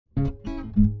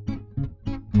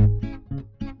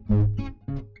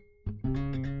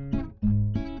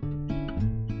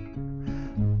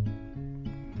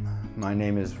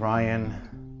name is Ryan,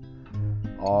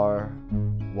 R-Y-A.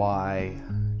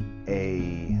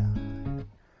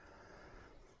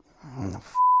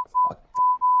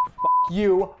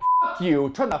 You,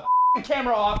 turn the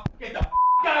camera off, get the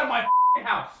out of my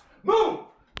house, move,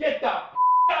 get the out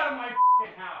of my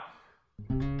house.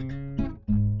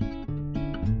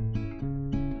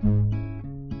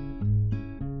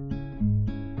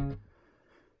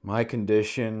 My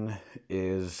condition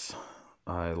is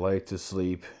I like to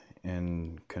sleep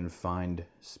in confined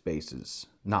spaces.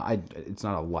 It's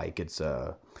not a like, it's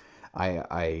a,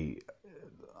 I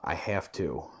have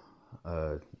to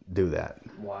do that.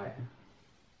 Why?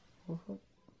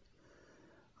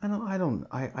 I don't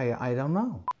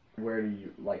know. Where do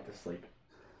you like to sleep?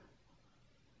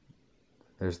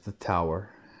 There's the tower.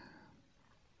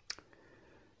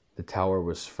 The tower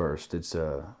was first. It's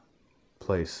a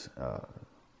place,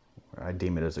 I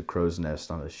deem it as a crow's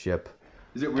nest on a ship.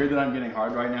 Is it weird that I'm getting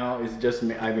hard right now? Is it just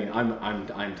me? I mean,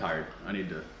 I'm tired. I need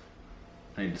to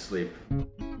sleep.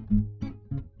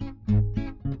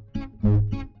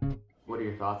 What are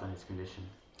your thoughts on his condition?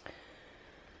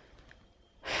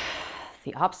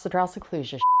 The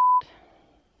Obsedrowseclusia.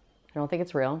 I don't think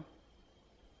it's real.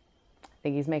 I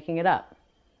think he's making it up.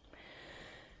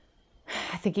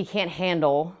 I think he can't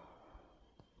handle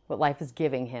what life is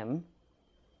giving him.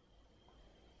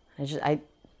 I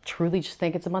truly just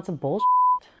think it's a bunch of bullshit.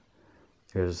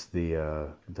 There's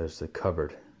the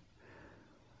cupboard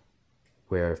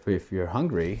where if you're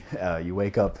hungry, you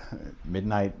wake up,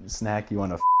 midnight snack, you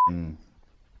want to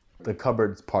the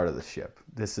cupboard's part of the ship.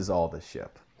 This is all the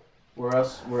ship. Where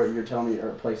else, where you're telling me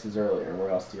places earlier, where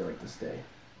else do you like to stay?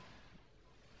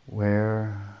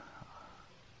 Where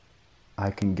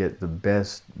I can get the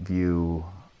best view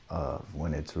of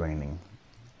when it's raining.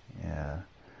 Yeah.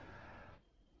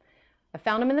 I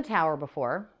found him in the tower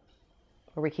before,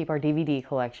 where we keep our DVD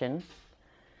collection.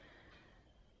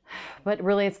 But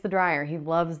really, it's the dryer. He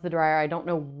loves the dryer. I don't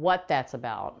know what that's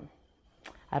about.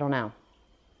 I don't know.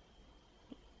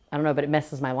 But it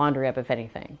messes my laundry up, if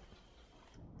anything.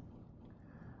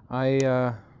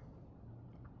 I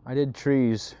did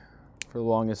trees for the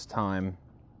longest time.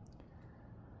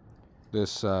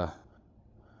 This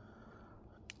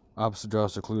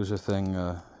Obsedrowseclusia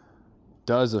thing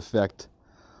does affect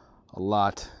a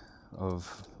lot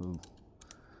of the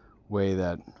way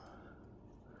that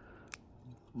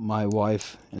my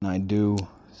wife and I do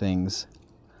things.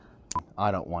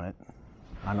 I don't want it.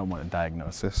 I don't want a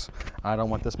diagnosis. I don't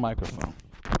want this microphone.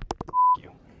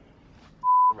 You.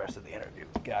 The rest of the interview.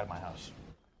 Get out of my house.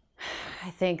 I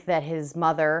think that his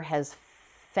mother has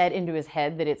fed into his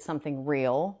head that it's something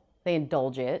real. They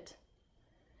indulge it.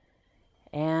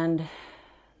 And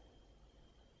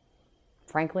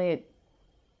frankly, it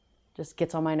just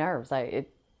gets on my nerves. I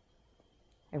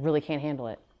really can't handle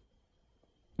it.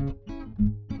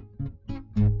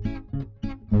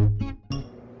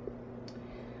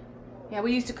 Yeah,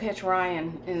 we used to catch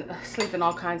Ryan sleep in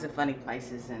all kinds of funny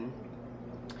places, and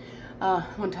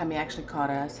one time he actually caught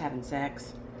us having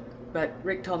sex, but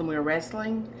Rick told him we were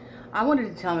wrestling. I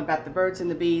wanted to tell him about the birds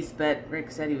and the bees, but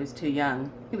Rick said he was too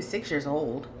young. He was 6 years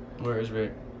old. Where is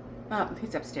Rick?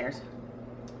 He's upstairs.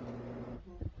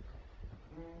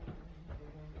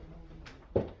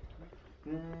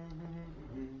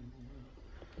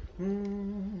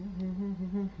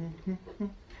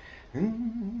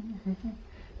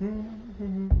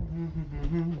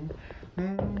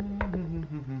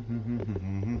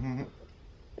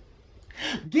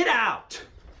 Get out!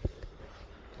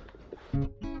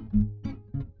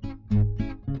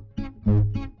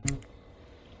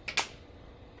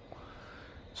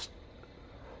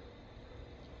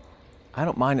 I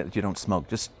don't mind it that you don't smoke,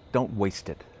 just don't waste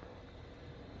it.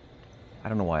 I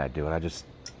don't know why I do it,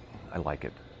 I like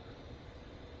it.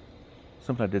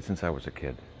 Something I did since I was a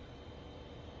kid.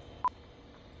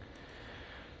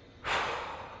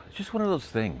 It's just one of those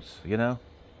things, you know?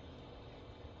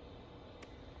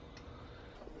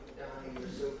 Donnie, you're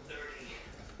so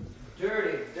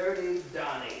dirty. Dirty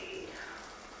Donnie.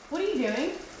 What are you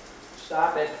doing?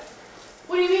 Stop it.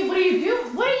 What do you mean? What are you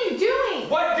doing? What are you doing?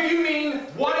 What do you mean?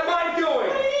 What am I doing?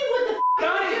 What do you mean? What the f***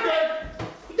 are you Donnie's doing?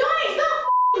 Donnie's not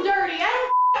f***ing dirty.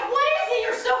 What is it?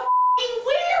 You're so f***ing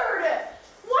weird.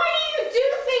 Why do you do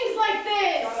things like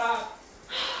this? Shut up.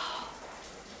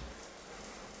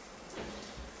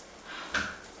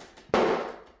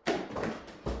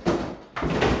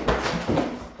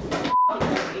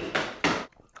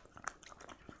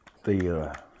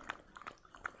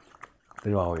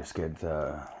 They always get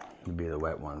to be the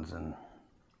wet ones, and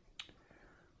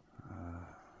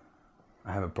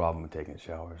I have a problem with taking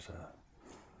showers.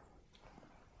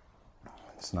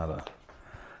 It's not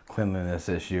cleanliness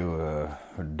issue, or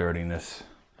dirtiness,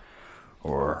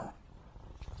 or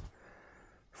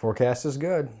forecast is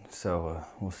good. So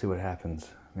we'll see what happens.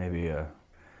 Maybe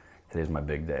today's my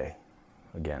big day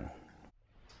again.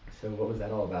 So what was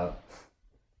that all about?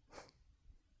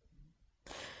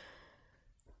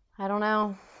 I don't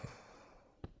know.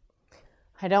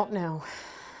 I don't know.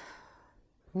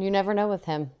 You never know with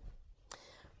him.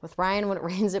 With Ryan, when it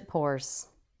rains, it pours.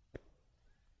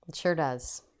 It sure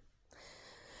does.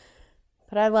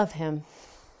 But I love him.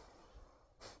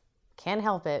 Can't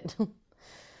help it.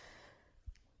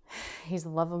 He's the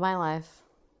love of my life.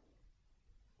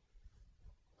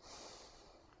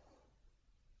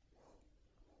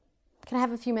 Can I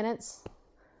have a few minutes?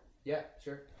 Yeah,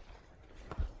 sure.